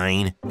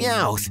 Fine.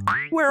 Meowth,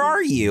 where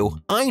are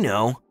you? I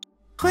know.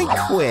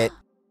 I quit.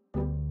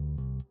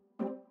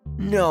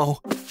 No,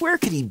 where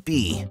could he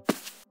be?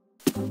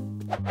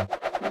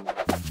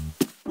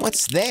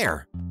 What's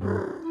there?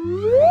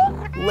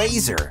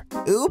 Laser.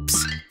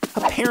 Oops.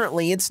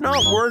 Apparently it's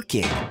not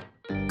working.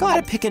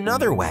 Gotta pick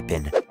another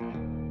weapon.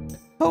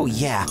 Oh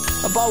yeah,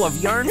 a ball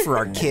of yarn for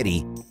our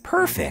kitty.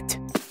 Perfect.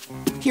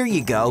 Here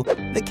you go.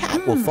 The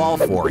cat will fall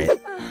for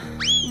it.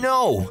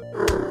 No.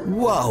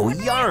 Whoa,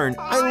 yarn.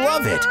 I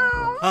love it.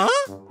 Huh?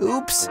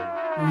 Oops.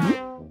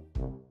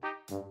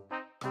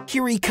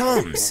 Here he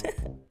comes.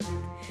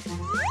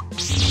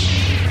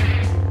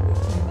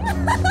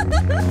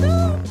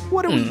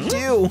 What do we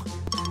do?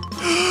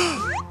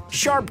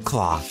 Sharp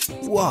Claw.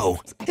 Whoa,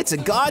 it's a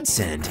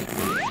godsend.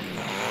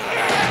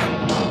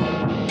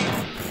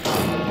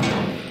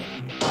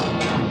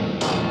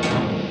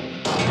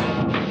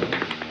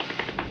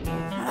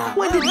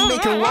 When did he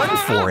make a run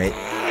for it?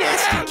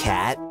 Nasty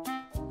cat.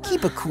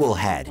 Keep a cool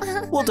head.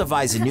 We'll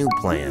devise a new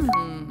plan.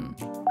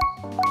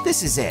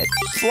 This is it.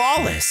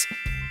 Flawless.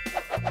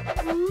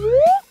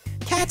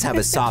 Cats have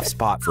a soft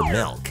spot for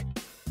milk.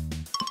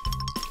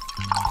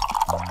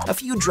 A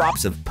few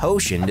drops of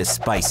potion to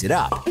spice it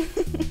up.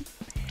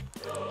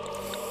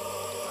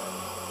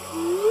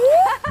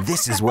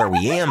 This is where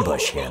we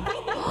ambush him.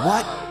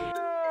 What?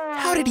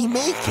 How did he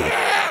make it?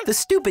 The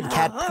stupid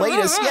cat played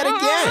us yet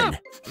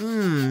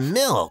again.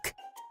 Milk.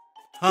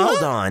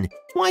 Hold on.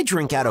 Why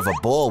drink out of a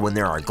bowl when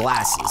there are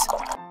glasses?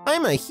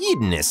 I'm a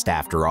hedonist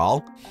after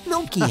all.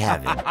 Milky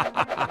heaven.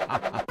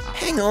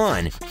 Hang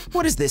on.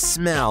 What is this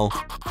smell?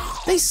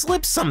 They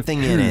slipped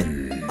something in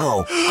it.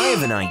 Oh, I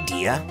have an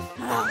idea.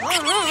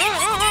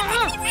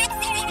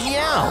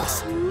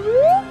 Meowth.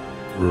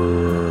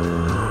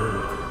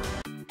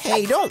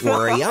 Hey, don't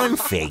worry, I'm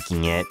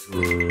faking it.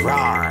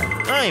 Rawr,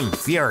 I'm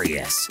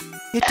furious.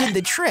 It did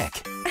the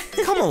trick.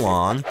 Come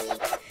along.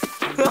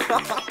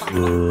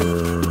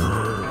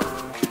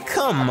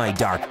 Come, my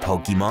dark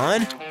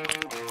Pokemon.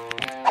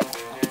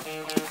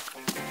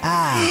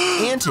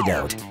 Ah,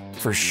 antidote.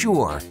 For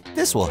sure,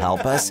 this will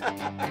help us.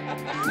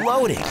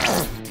 Loading.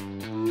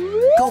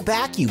 Go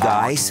back, you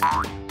guys.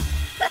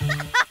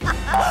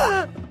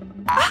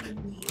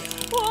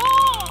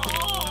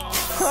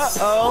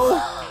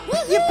 Uh-oh.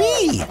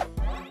 Yippee!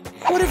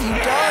 What have you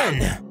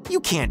done? You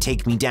can't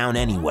take me down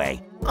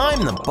anyway.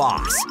 I'm the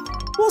boss.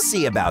 We'll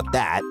see about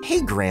that.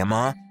 Hey,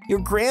 Grandma, your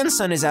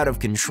grandson is out of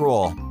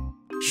control.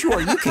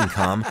 Sure, you can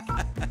come.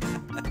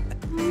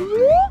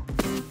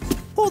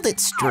 Hold it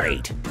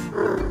straight.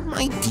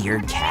 My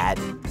dear cat.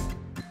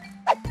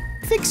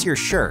 Fix your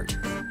shirt.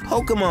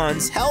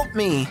 Pokemons, help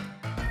me.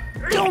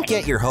 Don't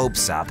get your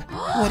hopes up.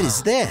 What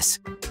is this?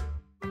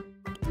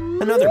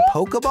 Another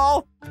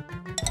Pokeball?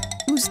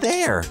 Who's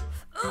there?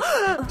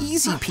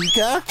 Easy,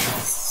 Pika.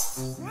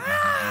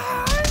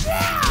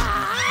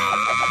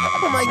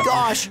 Oh my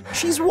gosh,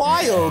 she's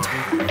wild.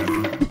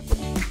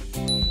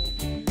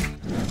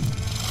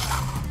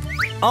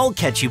 I'll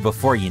catch you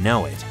before you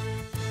know it.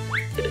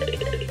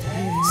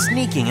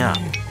 Sneaking up.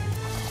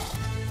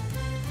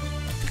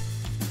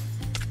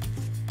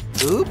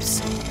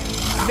 Oops.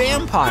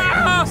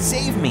 Vampire,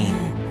 save me.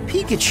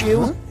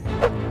 Pikachu.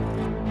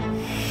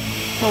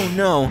 Oh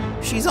no,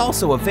 she's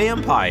also a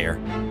vampire.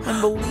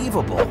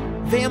 Unbelievable.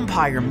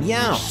 Vampire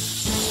meow.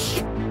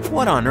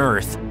 What on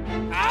earth?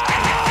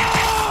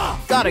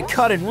 Gotta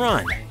cut and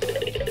run.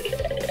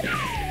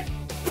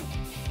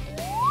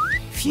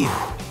 Phew,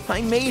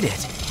 I made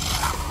it.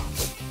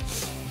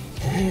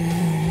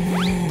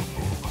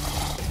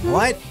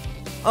 What?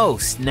 Oh,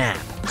 snap.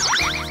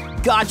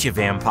 Gotcha,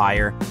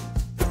 vampire.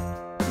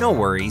 No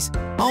worries,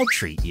 I'll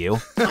treat you.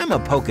 I'm a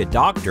Poke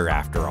Doctor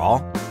after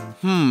all.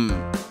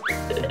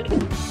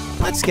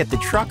 Let's get the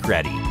truck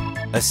ready.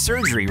 A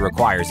surgery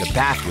requires a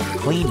bath with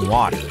clean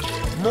water.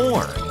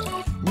 More.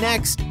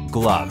 Next,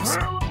 gloves.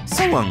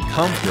 So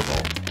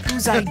uncomfortable.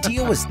 Whose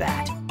idea was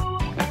that?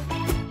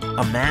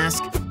 A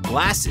mask,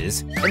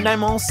 glasses, and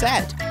I'm all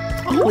set.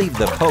 I'll leave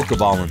the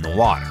Pokeball in the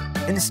water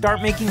and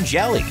start making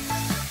jelly.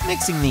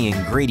 Mixing the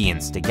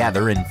ingredients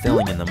together and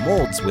filling in the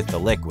molds with the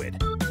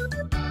liquid.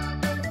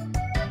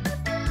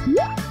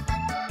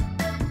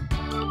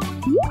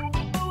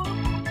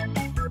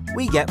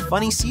 We get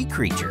funny sea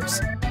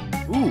creatures.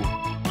 Ooh,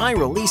 I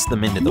release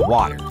them into the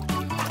water.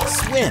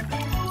 Swim.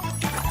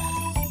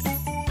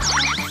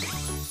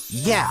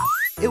 Yeah,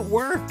 it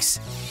works.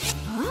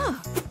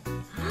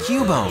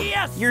 Cubone,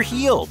 yes. You're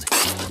healed.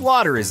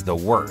 Water is the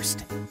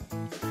worst.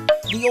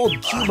 The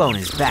old Cubone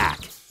is back.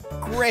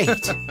 Great.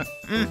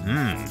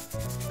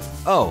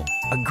 Oh,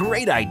 a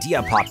great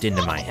idea popped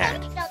into my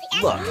head.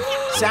 Look,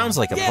 sounds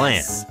like a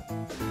plan.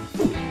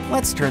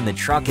 Let's turn the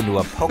truck into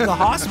a Poke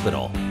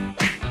Hospital.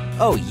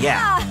 Oh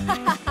yeah.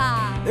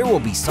 There will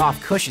be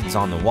soft cushions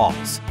on the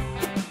walls.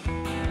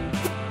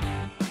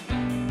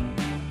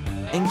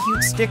 And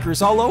cute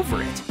stickers all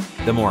over it.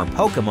 The more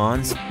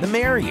Pokemons, the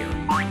merrier.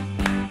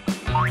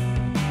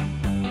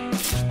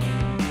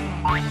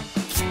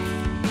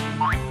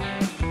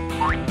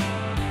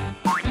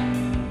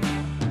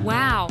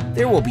 Wow.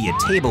 There will be a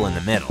table in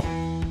the middle.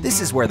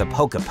 This is where the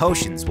Poke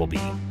Potions will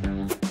be.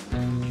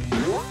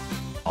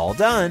 All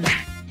done.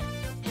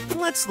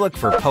 Let's look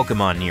for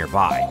Pokemon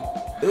nearby.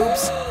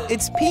 Oops,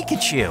 it's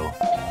Pikachu.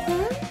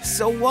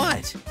 So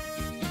what?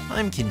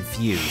 I'm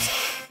confused.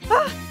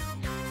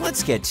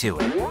 Let's get to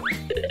it.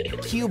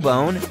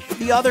 Cubone,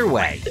 the other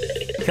way.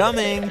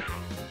 Coming.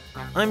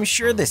 I'm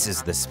sure this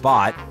is the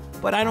spot,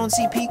 but I don't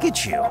see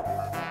Pikachu.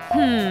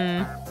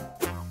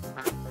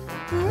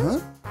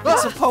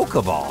 It's a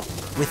Pokeball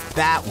with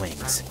bat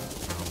wings.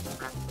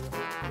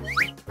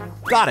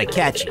 Gotta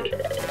catch it.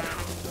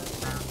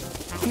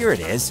 Here it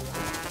is.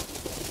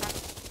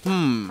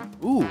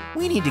 Ooh,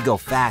 we need to go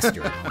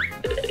faster.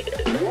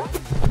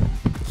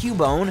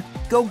 Cubone,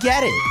 go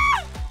get it.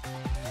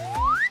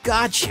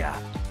 Gotcha.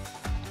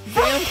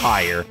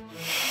 Vampire.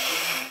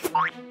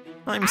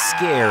 I'm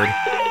scared.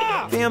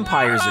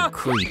 Vampires are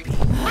creepy.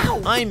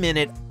 I'm in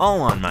it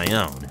all on my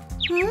own.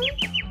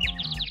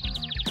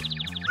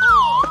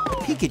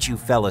 Pikachu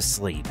fell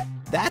asleep.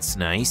 That's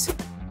nice.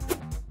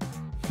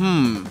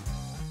 To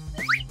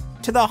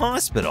the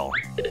hospital.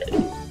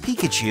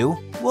 Pikachu,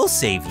 we'll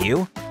save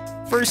you.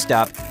 First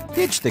up,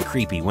 ditch the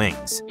creepy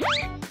wings.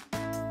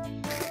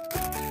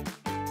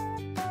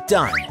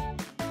 Done.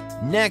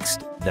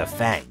 Next, the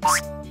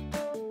fangs.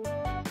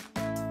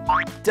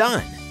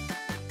 Done.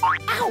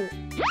 Ow!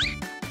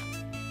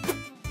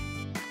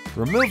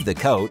 Remove the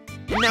coat,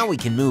 and now we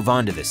can move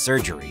on to the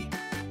surgery.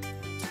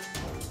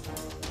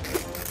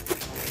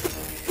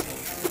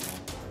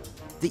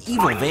 The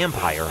evil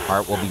vampire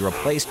heart will be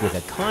replaced with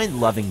a kind,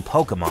 loving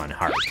Pokemon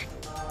heart.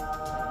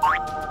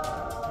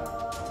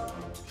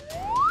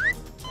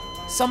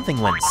 Something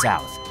went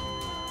south.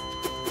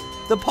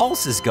 The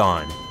pulse is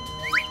gone.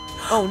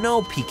 Oh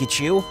no,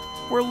 Pikachu,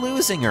 we're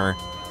losing her.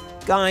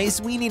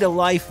 Guys, we need a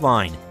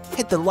lifeline.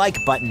 Hit the like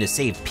button to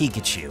save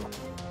Pikachu.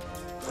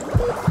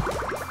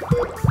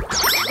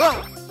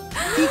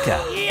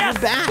 Pika, you're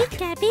back.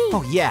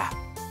 Oh yeah,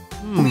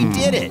 we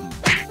did it.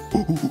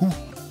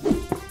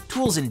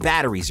 Tools and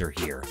batteries are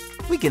here.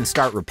 We can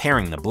start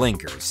repairing the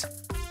blinkers.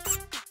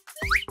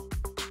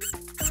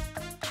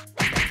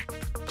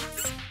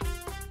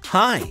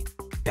 Hi,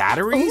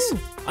 Batteries?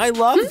 I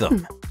love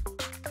them.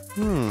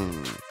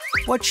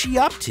 What's she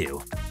up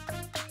to?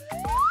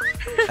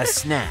 A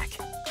snack.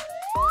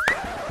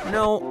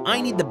 No,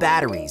 I need the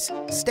batteries.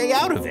 Stay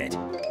out of it.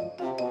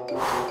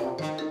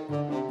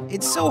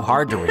 It's so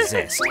hard to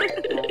resist.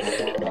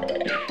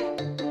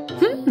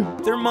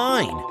 They're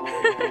mine.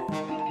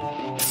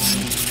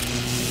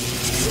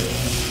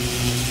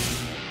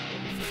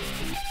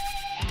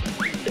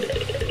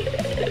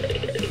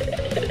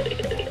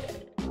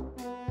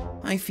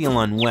 I feel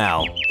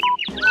unwell.